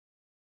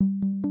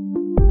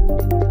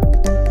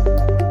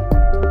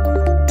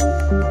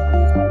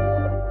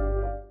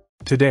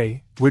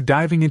Today, we're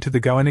diving into the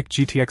GOWENIC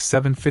GTX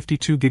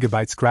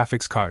 752GB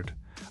graphics card,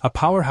 a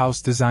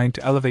powerhouse designed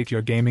to elevate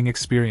your gaming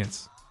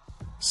experience.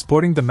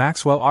 Sporting the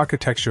Maxwell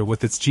architecture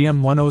with its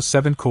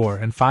GM107 core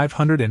and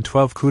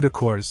 512 CUDA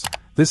cores,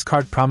 this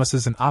card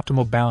promises an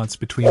optimal balance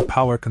between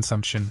power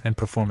consumption and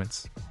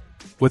performance.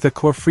 With a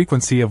core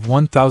frequency of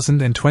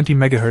 1020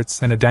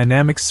 MHz and a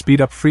dynamic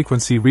speed-up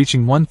frequency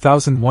reaching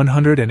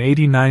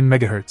 1189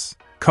 MHz,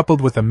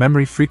 coupled with a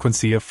memory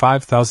frequency of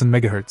 5000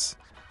 MHz,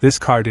 this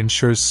card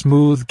ensures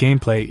smooth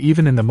gameplay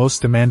even in the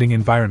most demanding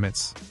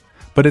environments.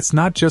 But it's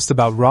not just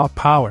about raw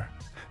power.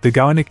 The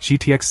GOWENIC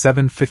GTX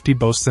 750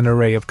 boasts an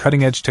array of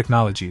cutting-edge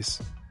technologies.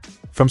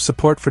 From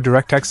support for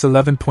DirectX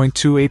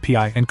 11.2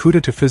 API and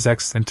CUDA to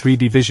PhysX and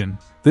 3D Vision,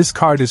 this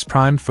card is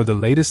primed for the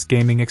latest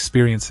gaming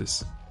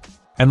experiences.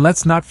 And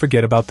let's not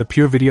forget about the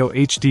Pure Video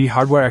HD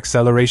hardware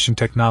acceleration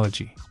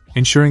technology,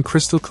 ensuring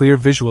crystal clear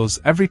visuals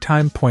every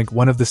time.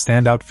 One of the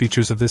standout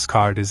features of this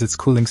card is its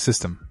cooling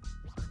system.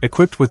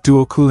 Equipped with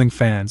dual cooling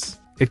fans,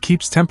 it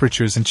keeps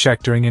temperatures in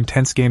check during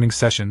intense gaming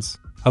sessions,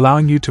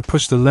 allowing you to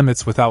push the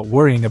limits without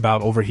worrying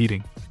about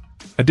overheating.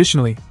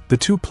 Additionally, the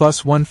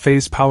 2+1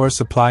 phase power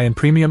supply and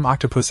premium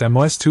Octopus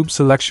MOS tube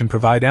selection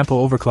provide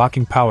ample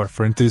overclocking power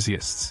for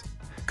enthusiasts.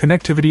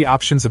 Connectivity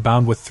options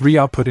abound with 3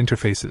 output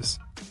interfaces: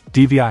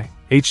 DVI,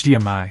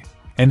 HDMI,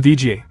 and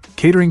VGA,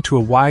 catering to a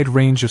wide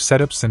range of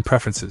setups and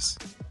preferences.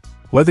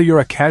 Whether you're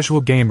a casual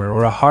gamer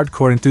or a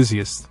hardcore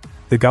enthusiast,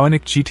 the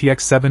GOWENIC GTX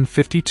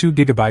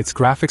 752GB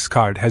graphics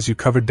card has you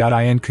covered.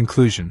 In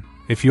conclusion,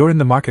 if you're in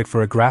the market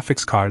for a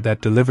graphics card that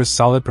delivers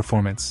solid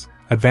performance,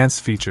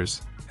 advanced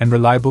features, and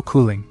reliable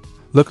cooling,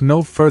 look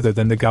no further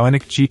than the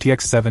GOWENIC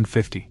GTX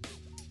 750.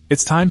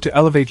 It's time to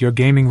elevate your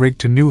gaming rig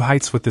to new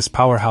heights with this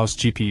powerhouse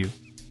GPU.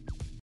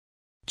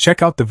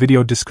 Check out the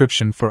video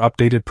description for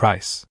updated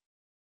price.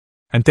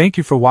 And thank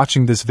you for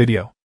watching this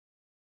video.